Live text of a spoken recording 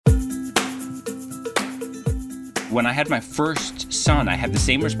When I had my first son, I had the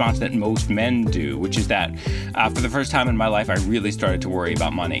same response that most men do, which is that for the first time in my life, I really started to worry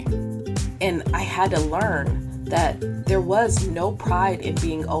about money. And I had to learn that there was no pride in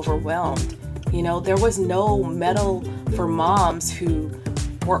being overwhelmed. You know, there was no medal for moms who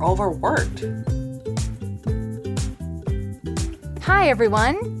were overworked. Hi,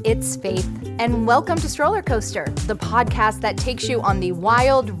 everyone. It's Faith, and welcome to Stroller Coaster, the podcast that takes you on the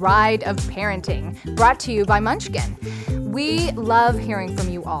wild ride of parenting, brought to you by Munchkin. We love hearing from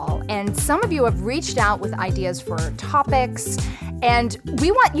you all, and some of you have reached out with ideas for topics, and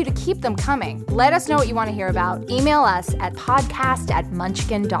we want you to keep them coming. Let us know what you want to hear about. Email us at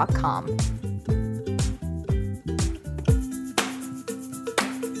podcast@munchkin.com.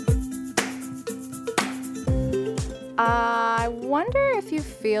 I wonder if you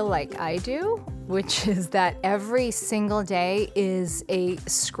feel like I do, which is that every single day is a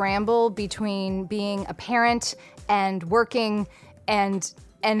scramble between being a parent and working and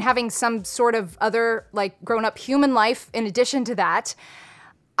having some sort of other like grown-up human life in addition to that.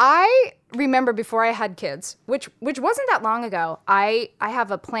 I remember before I had kids, which wasn't that long ago, I have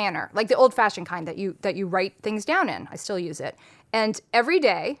a planner, like the old-fashioned kind that you write things down in. I still use it. And every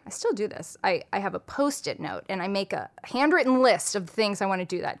day, I still do this, I have a Post-it note and I make a handwritten list of the things I want to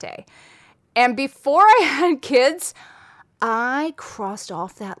do that day. And before I had kids, I crossed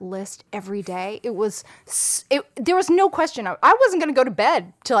off that list every day. There was no question. I wasn't going to go to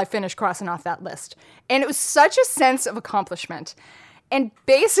bed till I finished crossing off that list. And it was such a sense of accomplishment. And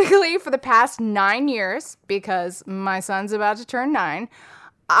basically for the past 9 years, because my son's about to turn 9,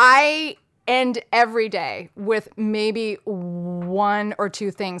 I end every day with maybe one or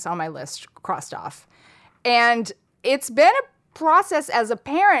two things on my list crossed off. And it's been a process as a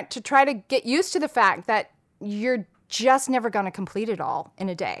parent to try to get used to the fact that you're just never going to complete it all in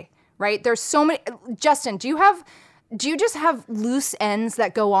a day, right? There's so many. Justin, do you just have loose ends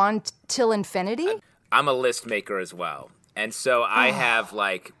that go on till infinity? I'm a list maker as well. And so I have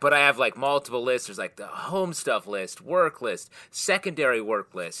multiple lists. There's like the home stuff list, work list, secondary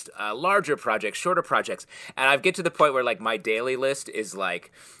work list, larger projects, shorter projects. And I get to the point where like my daily list is like,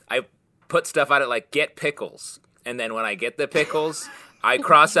 I put stuff on it like get pickles. And then when I get the pickles, I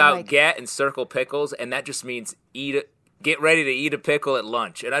cross out get and circle pickles. And that just means get ready to eat a pickle at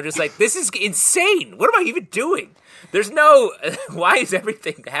lunch. And I'm just like, this is insane. What am I even doing? There's no, why does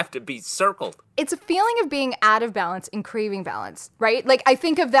everything have to be circled? It's a feeling of being out of balance and craving balance, right? Like I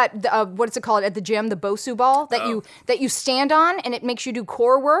think of that, what's it called at the gym, the Bosu ball that you stand on and it makes you do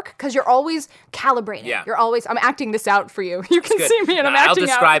core work because you're always calibrating. Yeah. I'm acting this out for you. You can see me and I'm acting out. I'll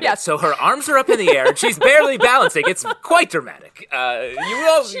describe it. Yes. So her arms are up in the air and she's barely balancing. It's quite dramatic.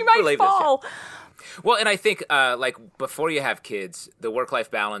 She might fall. This. Well, and I think, before you have kids, the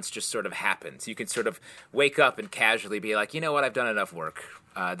work-life balance just sort of happens. You can sort of wake up and casually be like, you know what, I've done enough work.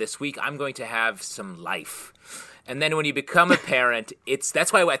 This week, I'm going to have some life. And then when you become a parent,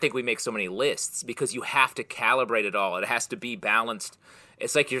 that's why I think we make so many lists, because you have to calibrate it all. It has to be balanced.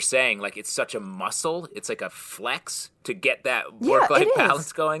 It's like you're saying, like it's such a muscle. It's like a flex to get that work-life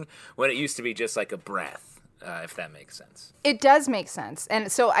balance going, when it used to be just like a breath. If that makes sense. It does make sense.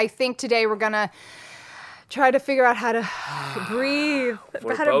 And so I think today we're going to try to figure out how to breathe,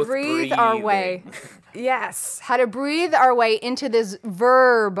 our way. Yes, how to breathe our way into this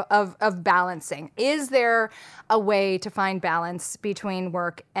verb of balancing. Is there a way to find balance between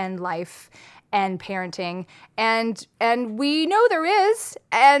work and life and parenting? And we know there is,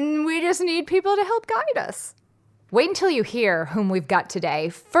 and we just need people to help guide us. Wait until you hear whom we've got today.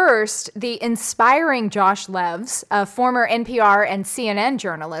 First, the inspiring Josh Levs, a former NPR and CNN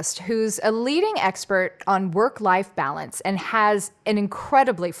journalist who's a leading expert on work-life balance and has an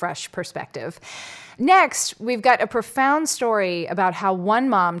incredibly fresh perspective. Next, we've got a profound story about how one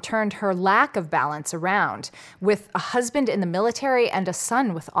mom turned her lack of balance around with a husband in the military and a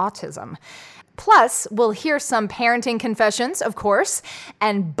son with autism. Plus, we'll hear some parenting confessions, of course,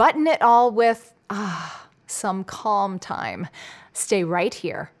 and button it all with some calm time. Stay right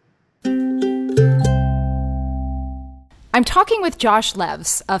here. I'm talking with Josh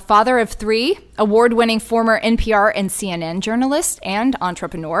Levs, a father of 3, award-winning former NPR and CNN journalist and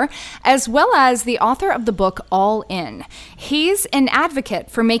entrepreneur, as well as the author of the book All In. He's an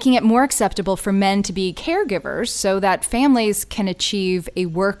advocate for making it more acceptable for men to be caregivers so that families can achieve a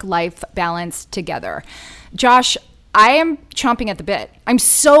work-life balance together. Josh, I am chomping at the bit. I'm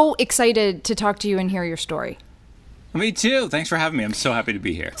so excited to talk to you and hear your story. Me too. Thanks for having me. I'm so happy to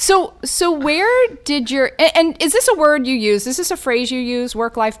be here. So where did and is this a word you use? Is this a phrase you use,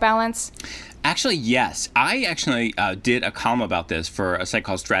 work-life balance? Actually, yes. I actually did a column about this for a site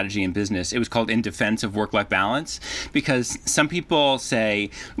called Strategy in Business. It was called In Defense of Work-Life Balance, because some people say,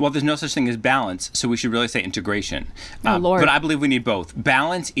 well, there's no such thing as balance, so we should really say integration. Oh, Lord. But I believe we need both.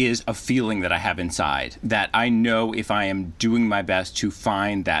 Balance is a feeling that I have inside, that I know if I am doing my best to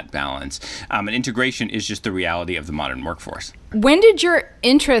find that balance. And integration is just the reality of the modern workforce. When did your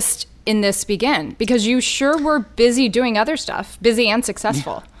interest in this begin? Because you sure were busy doing other stuff, busy and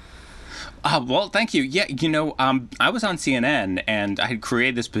successful. Well, thank you. Yeah, I was on CNN, and I had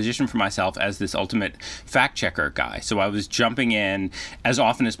created this position for myself as this ultimate fact checker guy. So I was jumping in as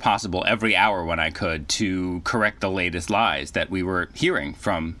often as possible every hour when I could to correct the latest lies that we were hearing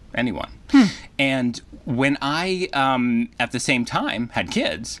from anyone. And when I, at the same time, had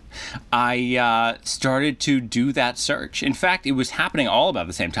kids, I started to do that search. In fact, it was happening all about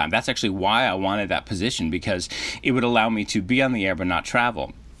the same time. That's actually why I wanted that position, because it would allow me to be on the air but not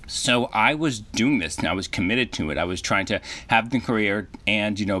travel. So I was doing this, and I was committed to it. I was trying to have the career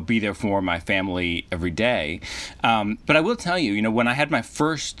and, be there for my family every day. But I will tell you, when I had my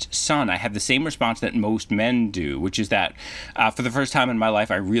first son, I had the same response that most men do, which is that for the first time in my life,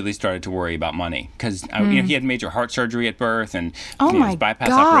 I really started to worry about money, because he had major heart surgery at birth and his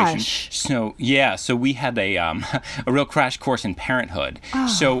bypass operation. So we had a real crash course in parenthood.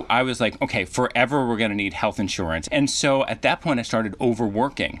 So I was like, okay, forever we're going to need health insurance. And so at that point, I started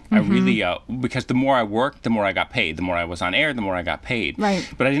overworking. I really, because the more I worked, the more I got paid. The more I was on air, the more I got paid. Right.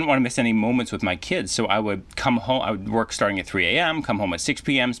 But I didn't want to miss any moments with my kids. So I would come home, I would work starting at 3 a.m., come home at 6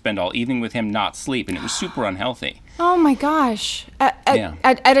 p.m., spend all evening with him, not sleep. And it was super unhealthy. Oh my gosh.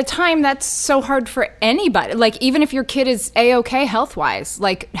 At a time that's so hard for anybody. Like, even if your kid is A-okay health-wise,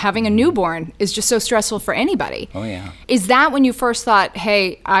 like having a newborn is just so stressful for anybody. Oh, yeah. Is that when you first thought,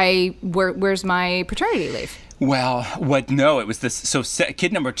 hey, where's my paternity leave? Well, no, it was this. So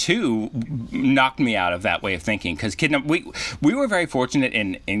kid number 2 knocked me out of that way of thinking, because we were very fortunate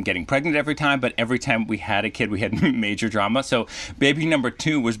in getting pregnant every time, but every time we had a kid, we had major drama. So baby number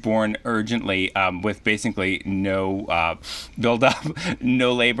 2 was born urgently with basically no buildup,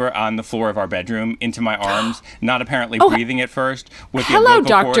 no labor, on the floor of our bedroom into my arms, not apparently breathing at first. With hello,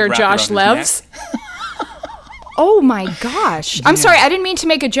 Dr. Josh Levs. Oh my gosh. I'm sorry, I didn't mean to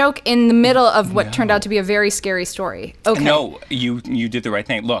make a joke in the middle of what turned out to be a very scary story. Okay. No, you did the right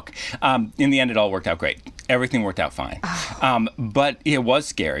thing. Look, in the end, it all worked out great. Everything worked out fine. But it was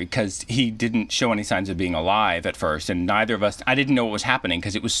scary because he didn't show any signs of being alive at first, and neither of us, I didn't know what was happening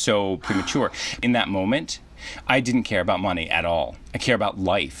because it was so premature. In that moment, I didn't care about money at all. I care about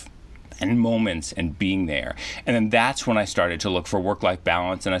life and moments and being there. And then that's when I started to look for work-life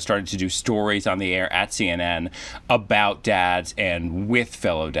balance, and I started to do stories on the air at CNN about dads and with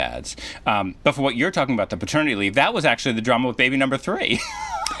fellow dads. But for what you're talking about, the paternity leave, that was actually the drama with baby number 3.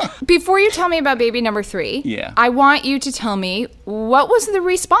 Before you tell me about baby number 3, I want you to tell me, what was the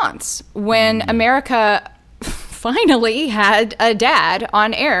response when America finally had a dad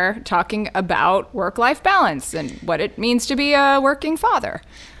on air talking about work-life balance and what it means to be a working father?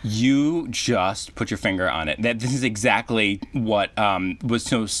 You just put your finger on it. This is exactly what was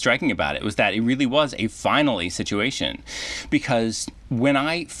so striking about it, was that it really was a finally situation. Because when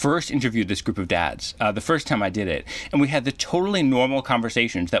I first interviewed this group of dads, the first time I did it, and we had the totally normal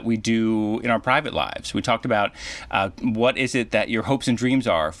conversations that we do in our private lives. We talked about what is it that your hopes and dreams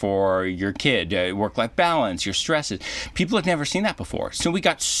are for your kid, work-life balance, your stresses. People had never seen that before. So we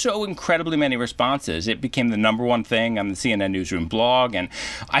got so incredibly many responses. It became the number one thing on the CNN Newsroom blog, and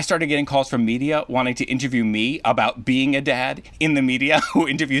I started getting calls from media wanting to interview me about being a dad in the media who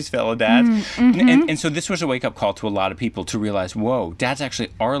interviews fellow dads. And so this was a wake-up call to a lot of people to realize, whoa, dads actually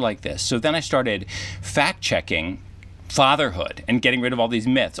are like this. So then I started fact-checking fatherhood and getting rid of all these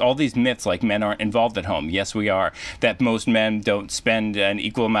myths like men aren't involved at home. Yes, we are. That most men don't spend an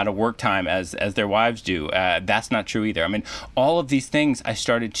equal amount of work time as their wives do. That's not true either. I mean, all of these things I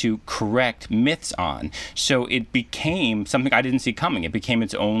started to correct myths on. So it became something I didn't see coming. It became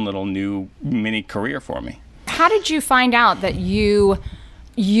its own little new mini career for me. How did you find out that you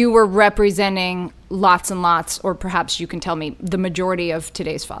were representing lots and lots, or perhaps you can tell me the majority of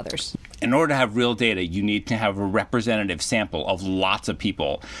today's fathers? In order to have real data, you need to have a representative sample of lots of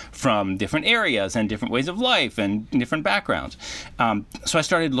people from different areas and different ways of life and different backgrounds. So I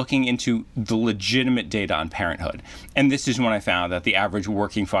started looking into the legitimate data on parenthood. And this is when I found that the average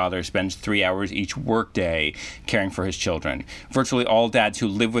working father spends 3 hours each workday caring for his children. Virtually all dads who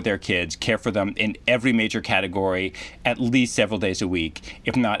live with their kids care for them in every major category at least several days a week,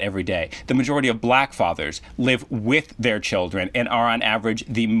 if not every day. The majority of black fathers live with their children and are on average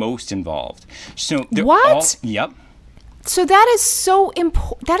the most involved. So what? Yep. So that is so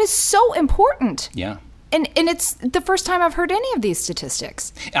important. Yeah. And it's the first time I've heard any of these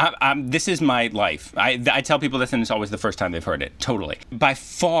statistics. This is my life. I tell people this, and it's always the first time they've heard it. Totally. By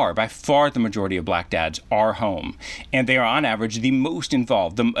far, the majority of black dads are home. And they are, on average, the most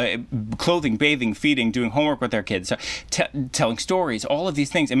involved. Clothing, bathing, feeding, doing homework with their kids, telling stories, all of these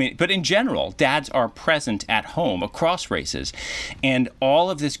things. I mean, but in general, dads are present at home across races. And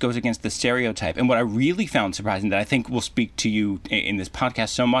all of this goes against the stereotype. And what I really found surprising, that I think will speak to you in this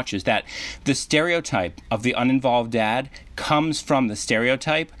podcast so much, is that the stereotype of the uninvolved dad comes from the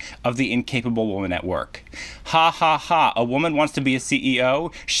stereotype of the incapable woman at work. Ha ha ha, a woman wants to be a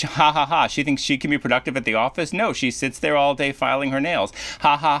CEO? Ha ha ha, she thinks she can be productive at the office? No, she sits there all day filing her nails.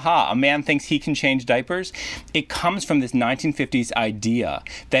 Ha ha ha, a man thinks he can change diapers? It comes from this 1950s idea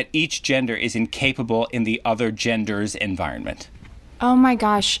that each gender is incapable in the other gender's environment. Oh my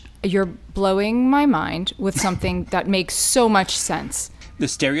gosh, you're blowing my mind with something that makes so much sense. The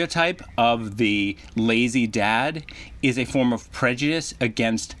stereotype of the lazy dad is a form of prejudice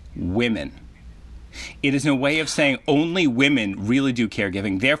against women. It is a way of saying only women really do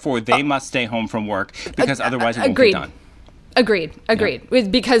caregiving, therefore they must stay home from work because otherwise it won't get done. Agreed. Yeah.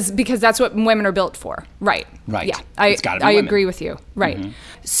 Because that's what women are built for. Right. Right. Yeah, I agree with you. Right. Mm-hmm.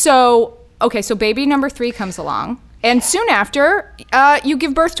 So baby number 3 comes along, and soon after, you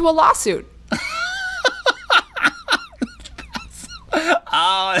give birth to a lawsuit.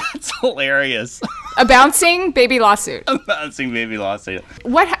 Oh, that's hilarious. A bouncing baby lawsuit. A bouncing baby lawsuit.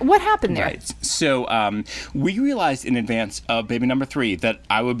 What happened there? Right. So we realized in advance of baby number 3 that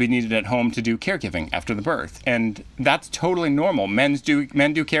I would be needed at home to do caregiving after the birth. And that's totally normal. Men do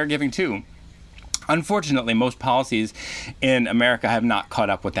caregiving too. Unfortunately, most policies in America have not caught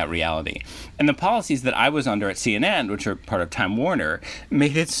up with that reality. And the policies that I was under at CNN, which are part of Time Warner,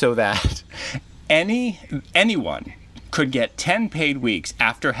 made it so that anyone could get 10 paid weeks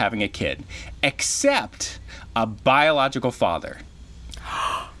after having a kid, except a biological father.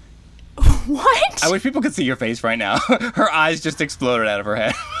 What? I wish people could see your face right now. Her eyes just exploded out of her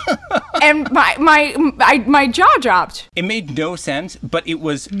head. And my jaw dropped. It made no sense, but it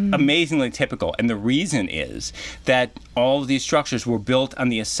was amazingly typical. And the reason is that all of these structures were built on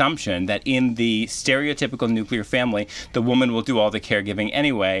the assumption that in the stereotypical nuclear family, the woman will do all the caregiving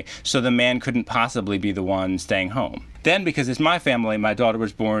anyway, so the man couldn't possibly be the one staying home. Then, because it's my family, my daughter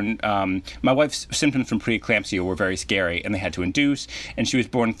was born, my wife's symptoms from preeclampsia were very scary, and they had to induce, and she was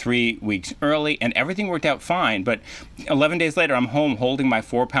born 3 weeks early, and everything worked out fine. But 11 days later, I'm home holding my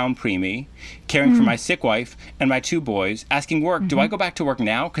 4-pound preemie, caring for my sick wife and my 2 boys, asking work, do I go back to work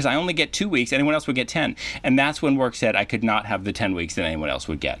now? Because I only get 2 weeks, anyone else would get 10. And that's when work said I could not have the 10 weeks that anyone else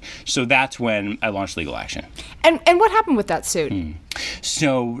would get. So that's when I launched legal action. And what happened with that suit?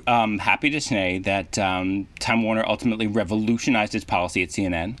 So happy to say that Time Warner ultimately revolutionized its policy at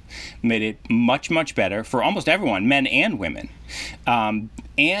CNN, made it much, much better for almost everyone, men and women.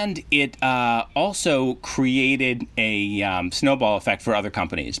 And it also created a snowball effect for other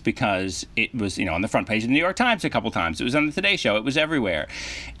companies because it was, on the front page of the New York Times a couple times. It was on the Today Show. It was everywhere.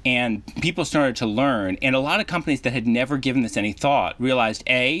 And people started to learn. And a lot of companies that had never given this any thought realized,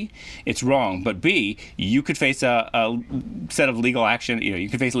 A, it's wrong, but B, you could face a set of legal action. You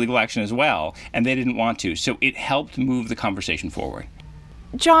could face legal action as well. And they didn't want to. So it helped move the conversation forward.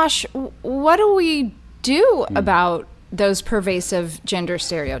 Josh, what do we do about those pervasive gender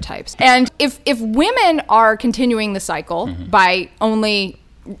stereotypes? And if women are continuing the cycle by only,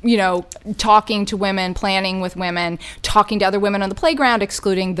 talking to women, planning with women, talking to other women on the playground,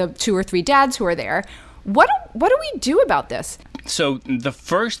 excluding the 2 or 3 dads who are there, what do we do about this? So the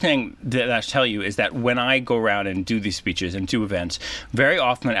first thing that I tell you is that when I go around and do these speeches and do events, very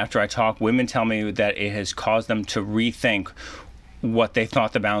often after I talk, women tell me that it has caused them to rethink what they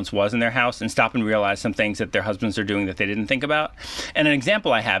thought the balance was in their house and stop and realize some things that their husbands are doing that they didn't think about. And an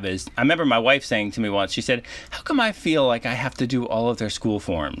example I have is, I remember my wife saying to me once, she said, how come I feel like I have to do all of their school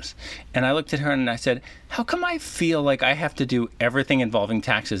forms? And I looked at her and I said, how come I feel like I have to do everything involving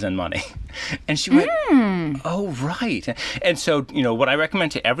taxes and money? And she went, oh, right. And so, what I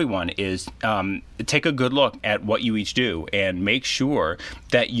recommend to everyone is take a good look at what you each do and make sure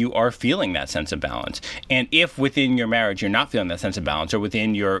that you are feeling that sense of balance. And if within your marriage you're not feeling that sense of balance, or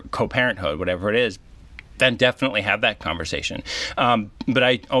within your co-parenthood, whatever it is, then definitely have that conversation. But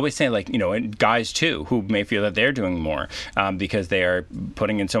I always say, like, and guys too, who may feel that they're doing more because they are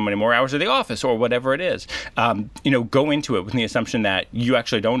putting in so many more hours at the office or whatever it is, go into it with the assumption that you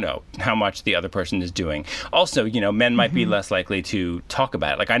actually don't know how much the other person is doing. Also, men might be less likely to talk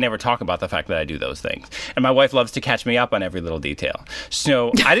about it. Like, I never talk about the fact that I do those things. And my wife loves to catch me up on every little detail.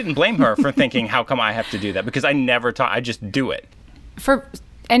 So I didn't blame her for thinking, how come I have to do that? Because I never talk, I just do it. For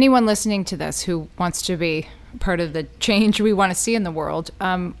anyone listening to this who wants to be part of the change we want to see in the world,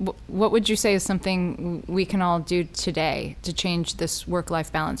 what would you say is something we can all do today to change this work-life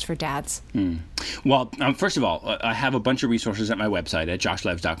balance for dads? Well, first of all, I have a bunch of resources at my website at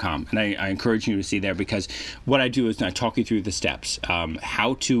joshlevs.com, and I encourage you to see there, because what I do is I talk you through the steps,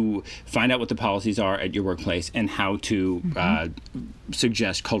 how to find out what the policies are at your workplace and how to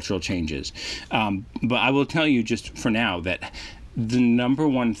suggest cultural changes. But I will tell you just for now that the number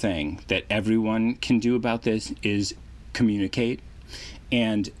one thing that everyone can do about this is communicate.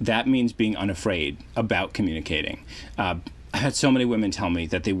 And that means being unafraid about communicating. I had so many women tell me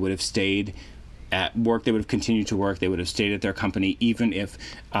that they would have stayed at work, they would have continued to work, they would have stayed at their company, even if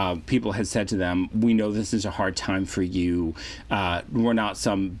people had said to them, we know this is a hard time for you. We're not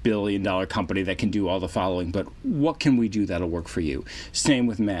some billion-dollar company that can do all the following, but what can we do that'll work for you? Same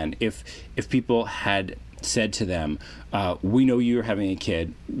with men. If people had said to them, we know you're having a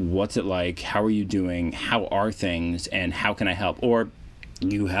kid, what's it like, how are you doing, how are things, and how can I help? Or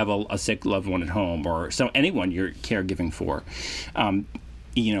you have a sick loved one at home, or anyone you're caregiving for.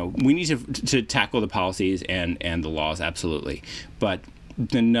 We need to tackle the policies and the laws, absolutely. But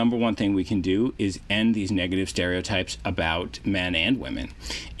the number one thing we can do is end these negative stereotypes about men and women.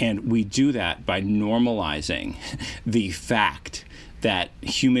 And we do that by normalizing the fact that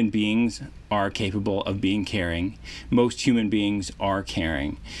human beings are capable of being caring. Most human beings are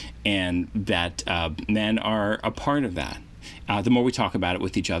caring, and that men are a part of that. The more we talk about it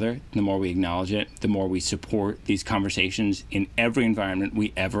with each other, the more we acknowledge it, the more we support these conversations in every environment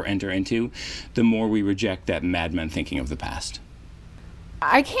we ever enter into, the more we reject that madman thinking of the past.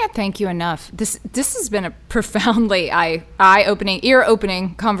 I can't thank you enough. This has been a profoundly eye-opening,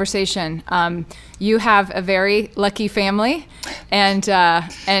 ear-opening conversation. You have a very lucky family, and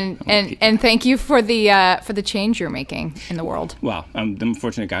thank you for the change you're making in the world. Well, I'm the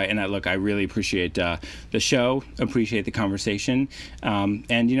fortunate guy, and I really appreciate the show, appreciate the conversation, and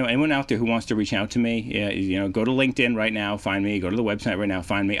anyone out there who wants to reach out to me, go to LinkedIn right now, find me. Go to the website right now,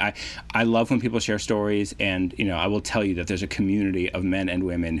 find me. I love when people share stories, and I will tell you that there's a community of men and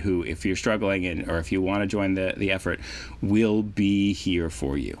women who, if you're struggling or if you want to join the effort, will be here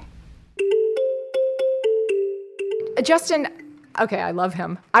for you. Justin, okay, I love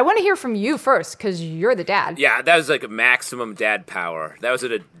him. I want to hear from you first, because you're the dad. Yeah, that was like a maximum dad power. That was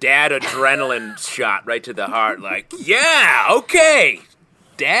a dad adrenaline shot right to the heart. Like, yeah, okay,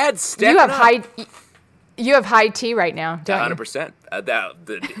 dad, step up. You have high T right now, don't you? 100%.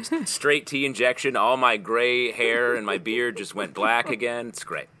 The straight T injection, all my gray hair and my beard just went black again. It's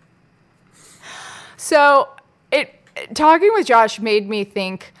great. So, talking with Josh made me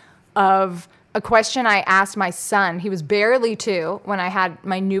think of a question I asked my son. He was barely 2 when I had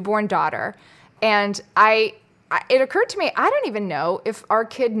my newborn daughter. And it occurred to me, I don't even know if our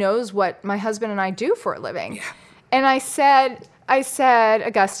kid knows what my husband and I do for a living. Yeah. And I said,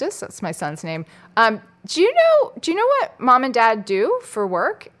 Augustus, that's my son's name, do you know what mom and dad do for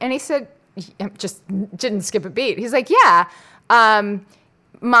work? And he said, just didn't skip a beat. He's like, yeah,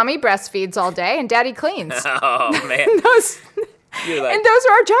 mommy breastfeeds all day and daddy cleans. Oh, man. And those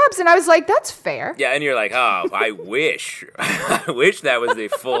are our jobs. And I was like, that's fair. Yeah, and you're like, oh, I wish that was the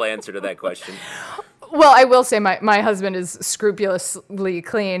full answer to that question. Well, I will say my husband is scrupulously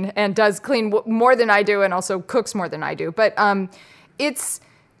clean and does clean more than I do and also cooks more than I do. But it's,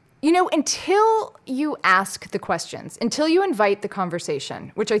 until you ask the questions, until you invite the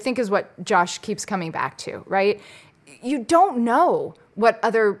conversation, which I think is what Josh keeps coming back to, right? You don't know what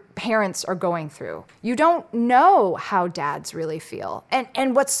other parents are going through. You don't know how dads really feel.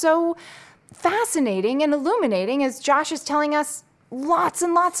 And what's so fascinating and illuminating is Josh is telling us lots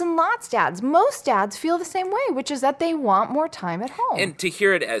and lots and lots most dads feel the same way, which is that they want more time at home. And to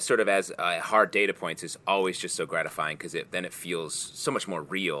hear it as hard data points is always just so gratifying, because then it feels so much more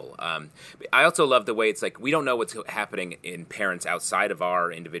real. I also love the way it's like we don't know what's happening in parents outside of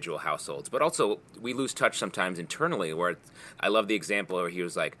our individual households, but also we lose touch sometimes internally, where I love the example where he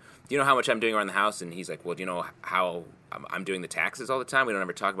was like, do you know how much I'm doing around the house? And he's like, well, do you know how I'm doing the taxes all the time? We don't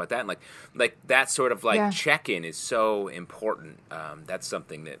ever talk about that. And like that sort of check-in is so important. That's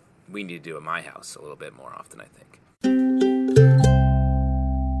something that we need to do at my house a little bit more often, I think.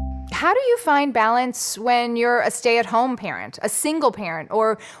 how do you find balance when you're a stay-at-home parent, a single parent,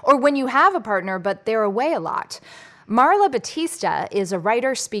 or when you have a partner but they're away a lot? Marla Batista is a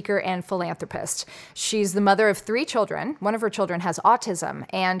writer, speaker, and philanthropist. She's the mother of 3 children. One of her children has autism,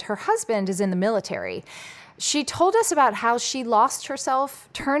 and her husband is in the military. She told us about how she lost herself,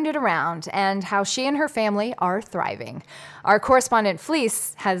 turned it around, and how she and her family are thriving. Our correspondent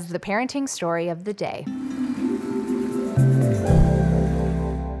Fleece has the parenting story of the day.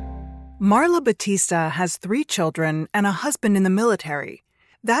 Marla Batista has 3 children and a husband in the military.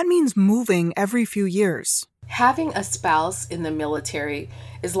 That means moving every few years. Having a spouse in the military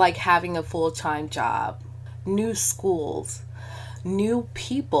is like having a full-time job. New schools, new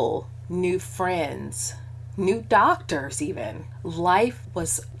people, new friends, new doctors even. Life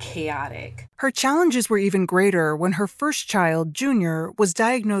was chaotic. Her challenges were even greater when her first child, Junior, was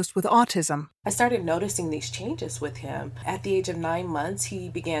diagnosed with autism. I started noticing these changes with him. At the age of 9 months, he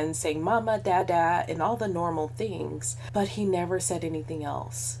began saying mama, dada, and all the normal things, but he never said anything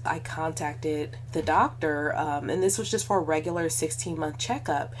else. I contacted the doctor, and this was just for a regular 16-month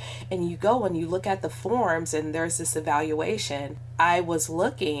checkup. And you go and you look at the forms, and there's this evaluation. I was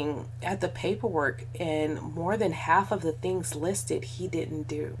looking at the paperwork, and more than half of the things listed he didn't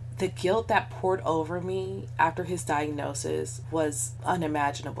do. The guilt that poured over me after his diagnosis was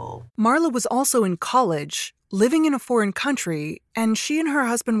unimaginable. Marla was also in college, living in a foreign country, and she and her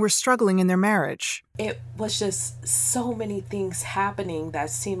husband were struggling in their marriage. It was just so many things happening that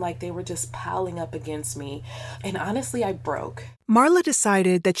seemed like they were just piling up against me. And honestly, I broke. Marla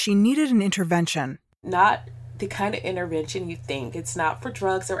decided that she needed an intervention. Not the kind of intervention you think. It's not for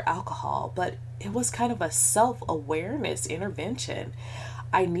drugs or alcohol, but it was kind of a self-awareness intervention.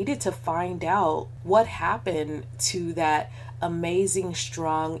 I needed to find out what happened to that amazing,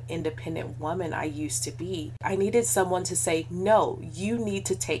 strong, independent woman I used to be. I needed someone to say, no, you need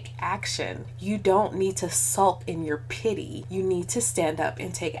to take action. You don't need to sulk in your pity. You need to stand up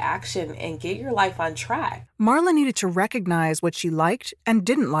and take action and get your life on track. Marla needed to recognize what she liked and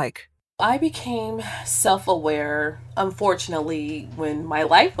didn't like. I became self-aware, unfortunately, when my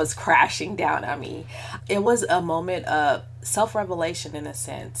life was crashing down on me. It was a moment of self-revelation in a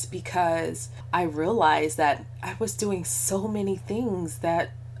sense, because I realized that I was doing so many things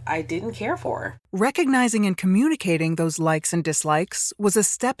that I didn't care for. Recognizing and communicating those likes and dislikes was a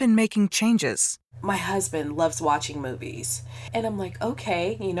step in making changes. My husband loves watching movies, and I'm like,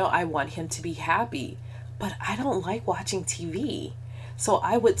 okay, I want him to be happy, but I don't like watching TV. So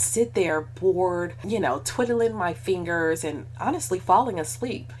I would sit there bored, twiddling my fingers and honestly falling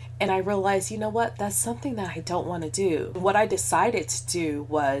asleep. And I realized, you know what, that's something that I don't want to do. What I decided to do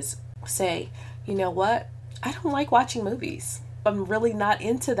was say, you know what, I don't like watching movies. I'm really not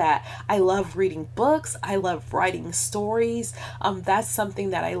into that. I love reading books. I love writing stories. That's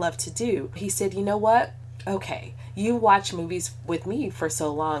something that I love to do. He said, you know what, okay, you watch movies with me for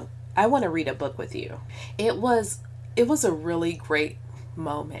so long. I want to read a book with you. It was a really great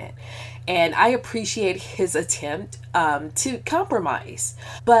moment, and I appreciate his attempt to compromise,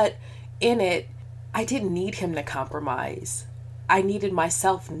 but in it I didn't need him to compromise. I needed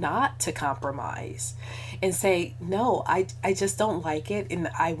myself not to compromise and say, no, I just don't like it, and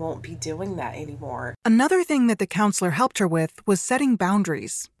I won't be doing that anymore. Another thing that the counselor helped her with was setting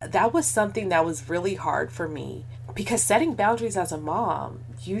boundaries. That was something that was really hard for me, because setting boundaries as a mom,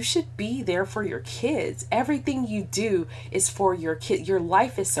 you should be there for your kids. Everything you do is for your kid. Your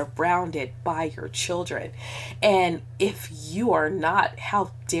life is surrounded by your children. And if you are not,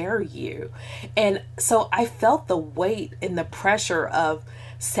 how dare you? And so I felt the weight and the pressure of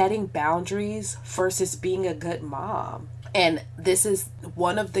setting boundaries versus being a good mom. And this is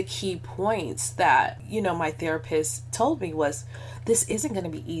one of the key points that, my therapist told me was, this isn't going to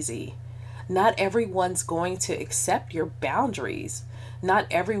be easy. Not everyone's going to accept your boundaries. Not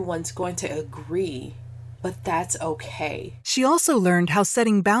everyone's going to agree, but that's okay. She also learned how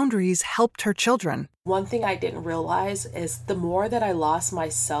setting boundaries helped her children. One thing I didn't realize is the more that I lost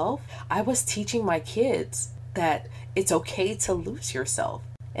myself, I was teaching my kids that it's okay to lose yourself.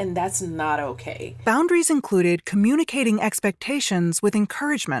 And that's not okay. Boundaries included communicating expectations with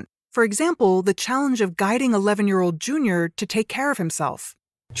encouragement. For example, the challenge of guiding 11-year-old Junior to take care of himself.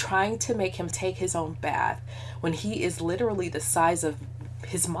 Trying to make him take his own bath when he is literally the size of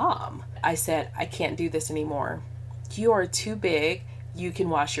his mom. I said, I can't do this anymore. You are too big. You can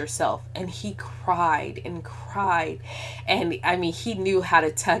wash yourself. And he cried and cried. And he knew how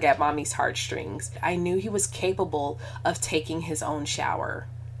to tug at mommy's heartstrings. I knew he was capable of taking his own shower.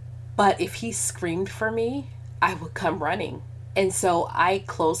 But if he screamed for me, I would come running. And so I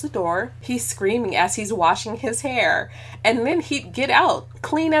close the door. He's screaming as he's washing his hair. And then he'd get out,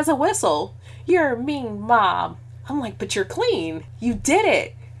 clean as a whistle. "You're a mean mom." I'm like, "But you're clean. You did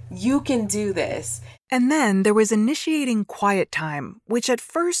it. You can do this." And then there was initiating quiet time, which at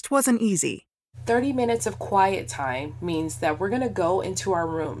first wasn't easy. 30 minutes of quiet time means that we're going to go into our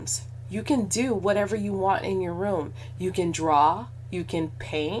rooms. You can do whatever you want in your room. You can draw. You can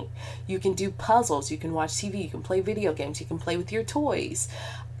paint, you can do puzzles, you can watch TV, you can play video games, you can play with your toys.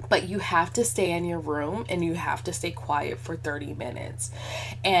 But you have to stay in your room and you have to stay quiet for 30 minutes.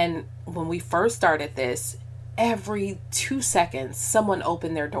 And when we first started this, every 2 seconds, someone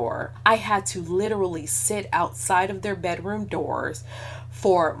opened their door. I had to literally sit outside of their bedroom doors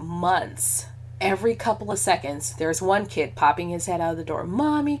for months. Every couple of seconds, there's one kid popping his head out of the door.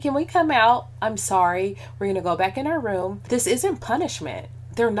 "Mommy, can we come out? I'm sorry. We're going to go back in our room." This isn't punishment.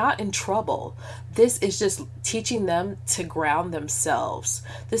 They're not in trouble. This is just teaching them to ground themselves.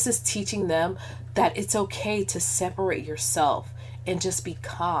 This is teaching them that it's okay to separate yourself and just be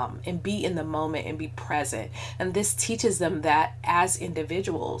calm and be in the moment and be present. And this teaches them that as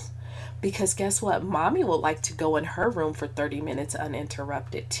individuals. Because guess what? Mommy would like to go in her room for 30 minutes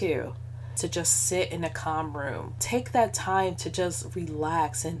uninterrupted too. To just sit in a calm room. Take that time to just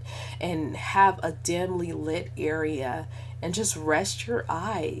relax and have a dimly lit area and just rest your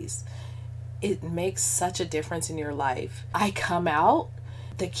eyes. It makes such a difference in your life. I come out,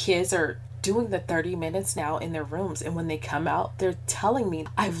 the kids are doing the 30 minutes now in their rooms, and when they come out, they're telling me,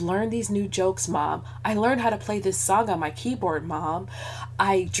 "I've learned these new jokes, Mom. I learned how to play this song on my keyboard, Mom.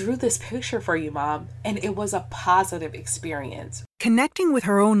 I drew this picture for you, Mom." And it was a positive experience. Connecting with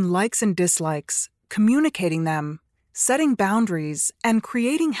her own likes and dislikes, communicating them, setting boundaries, and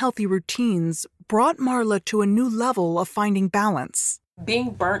creating healthy routines brought Marla to a new level of finding balance.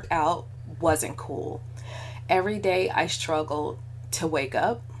 Being burnt out wasn't cool. Every day I struggled to wake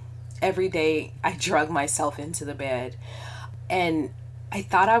up. Every day I drug myself into the bed. And I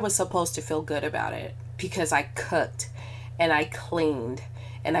thought I was supposed to feel good about it because I cooked and I cleaned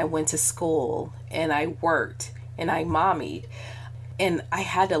and I went to school and I worked and I mommied. And I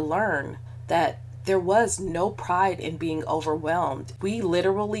had to learn that there was no pride in being overwhelmed. We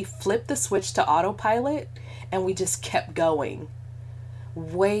literally flipped the switch to autopilot and we just kept going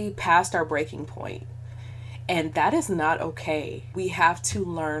way past our breaking point. And that is not okay. We have to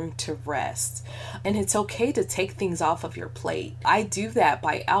learn to rest. And it's okay to take things off of your plate. I do that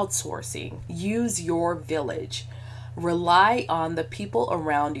by outsourcing. Use your village. Rely on the people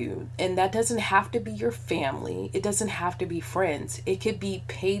around you. And that doesn't have to be your family. It doesn't have to be friends. It could be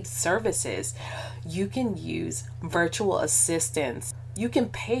paid services. You can use virtual assistants. You can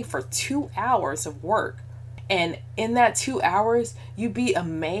pay for 2 hours of work. And in that 2 hours, you'd be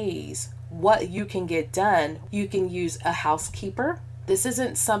amazed what you can get done. You can use a housekeeper. This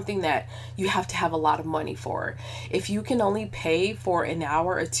isn't something that you have to have a lot of money for. If you can only pay for an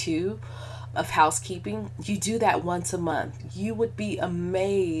hour or two of housekeeping, you do that once a month. You would be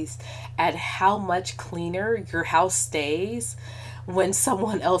amazed at how much cleaner your house stays when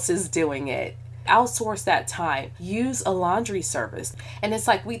someone else is doing it. Outsource that time. Use a laundry service. And it's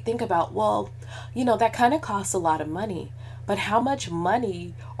like we think about, well, that kind of costs a lot of money. But how much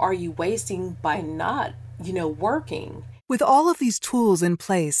money are you wasting by not, working? With all of these tools in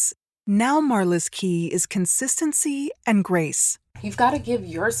place, now Marla's key is consistency and grace. You've got to give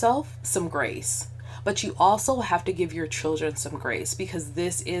yourself some grace, but you also have to give your children some grace because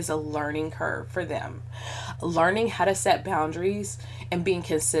this is a learning curve for them. Learning how to set boundaries and being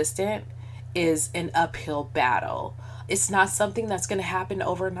consistent is an uphill battle. It's not something that's going to happen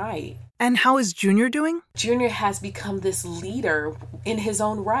overnight. And how is Junior doing? Junior has become this leader in his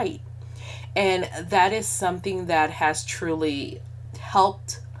own right. And that is something that has truly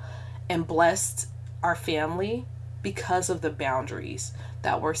helped and blessed our family because of the boundaries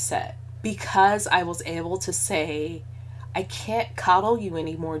that were set. Because I was able to say, "I can't coddle you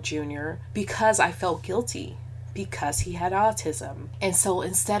anymore, Junior," because I felt guilty because he had autism. And so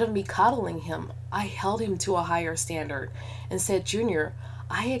instead of me coddling him, I held him to a higher standard and said, "Junior,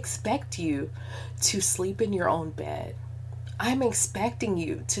 I expect you to sleep in your own bed. I'm expecting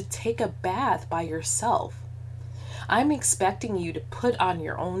you to take a bath by yourself. I'm expecting you to put on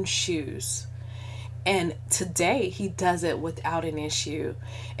your own shoes." And today he does it without an issue.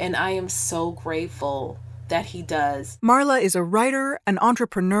 And I am so grateful that he does. Marla is a writer, an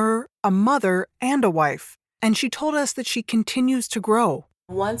entrepreneur, a mother, and a wife. And she told us that she continues to grow.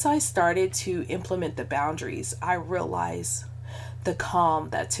 Once I started to implement the boundaries, I realized the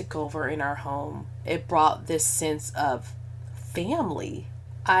calm that took over in our home. It brought this sense of family.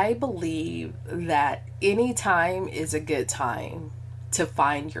 I believe that any time is a good time to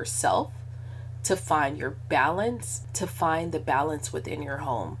find yourself, to find your balance, to find the balance within your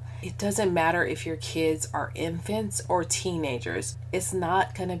home. It doesn't matter if your kids are infants or teenagers. It's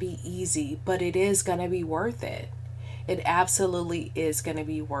not going to be easy, but it is going to be worth it. It absolutely is going to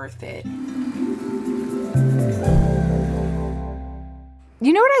be worth it.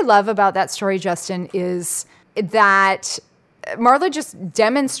 You know what I love about that story, Justin, is that Marla just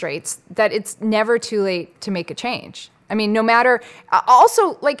demonstrates that it's never too late to make a change. I mean, no matter,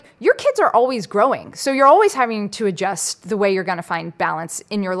 also, like, your kids are always growing. So you're always having to adjust the way you're going to find balance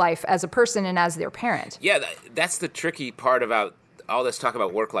in your life as a person and as their parent. Yeah, that's the tricky part about all this talk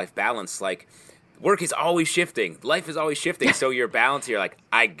about work-life balance. Like, work is always shifting. Life is always shifting. So your balance, you're like,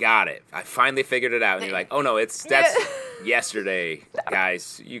 I got it. I finally figured it out. And you're like, oh, no, that's yesterday,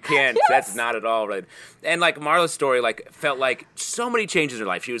 guys. You can't. Yes. That's not at all right. And, like, Marla's story, like, felt like so many changes in her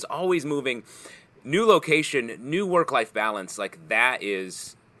life. She was always moving. New location, new work-life balance, like that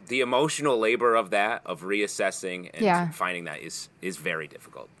is the emotional labor of that, of reassessing and finding that is very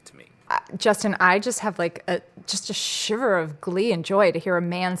difficult to me. Justin, I just have like a shiver of glee and joy to hear a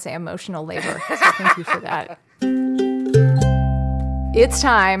man say emotional labor. So thank you for that. It's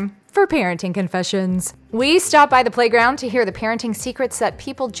time for Parenting Confessions. We stopped by the playground to hear the parenting secrets that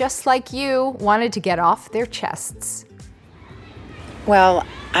people just like you wanted to get off their chests. Well,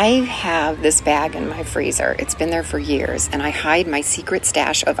 I have this bag in my freezer. It's been there for years, and I hide my secret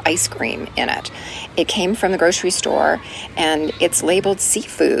stash of ice cream in it. It came from the grocery store, and it's labeled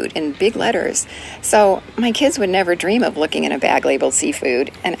seafood in big letters. So my kids would never dream of looking in a bag labeled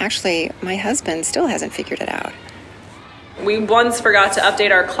seafood, and actually, my husband still hasn't figured it out. We once forgot to update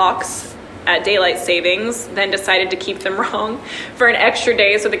our clocks at daylight savings, then decided to keep them wrong for an extra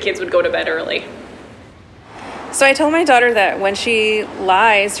day so the kids would go to bed early. So I told my daughter that when she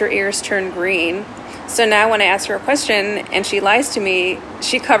lies, her ears turn green. So now when I ask her a question and she lies to me,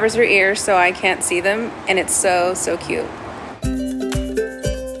 she covers her ears so I can't see them. And it's so, so cute.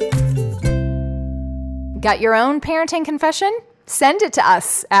 Got your own parenting confession? Send it to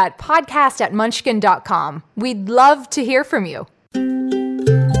us at podcast@munchkin.com. We'd love to hear from you.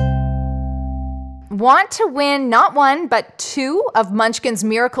 Want to win not one, but two of Munchkin's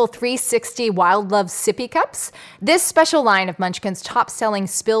Miracle 360 Wild Love Sippy Cups? This special line of Munchkin's top-selling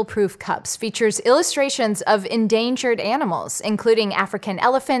spill-proof cups features illustrations of endangered animals, including African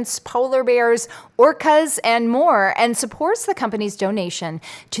elephants, polar bears, orcas, and more, and supports the company's donation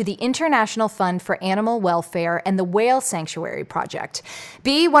to the International Fund for Animal Welfare and the Whale Sanctuary Project.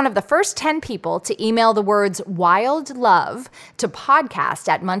 Be one of the first 10 people to email the words Wild Love to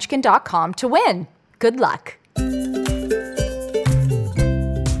podcast@munchkin.com to win. Good luck.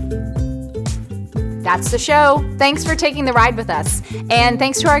 That's the show. Thanks for taking the ride with us. And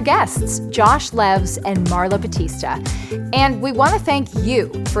thanks to our guests, Josh Levs and Marla Batista. And we want to thank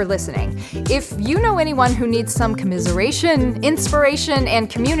you for listening. If you know anyone who needs some commiseration, inspiration, and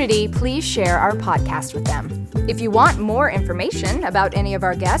community, please share our podcast with them. If you want more information about any of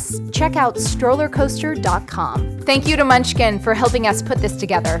our guests, check out strollercoaster.com. Thank you to Munchkin for helping us put this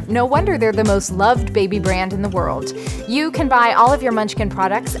together. No wonder they're the most loved baby brand in the world. You can buy all of your Munchkin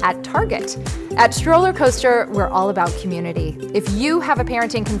products at Target. At Stroller Coaster, we're all about community. If you have a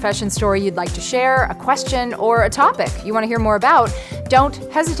parenting confession story you'd like to share, a question, or a topic you want to hear more about, don't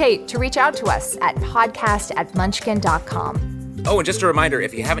hesitate to reach out to us at podcast@munchkin.com. Oh, and just a reminder,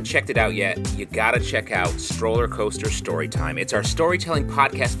 if you haven't checked it out yet, you gotta check out Stroller Coaster Storytime. It's our storytelling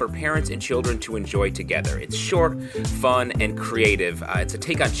podcast for parents and children to enjoy together. It's short, fun, and creative. It's a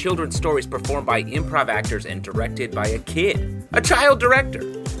take on children's stories performed by improv actors and directed by a kid, a child director.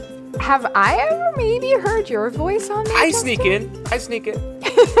 Have I ever maybe heard your voice on that? I sneak in.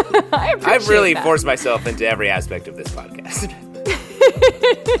 I've really forced myself into every aspect of this podcast.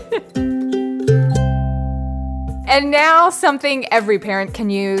 And now something every parent can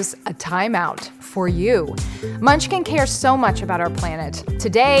use, a timeout for you. Munchkin cares so much about our planet.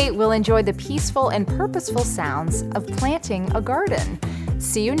 Today, we'll enjoy the peaceful and purposeful sounds of planting a garden.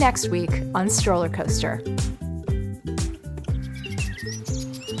 See you next week on Stroller Coaster.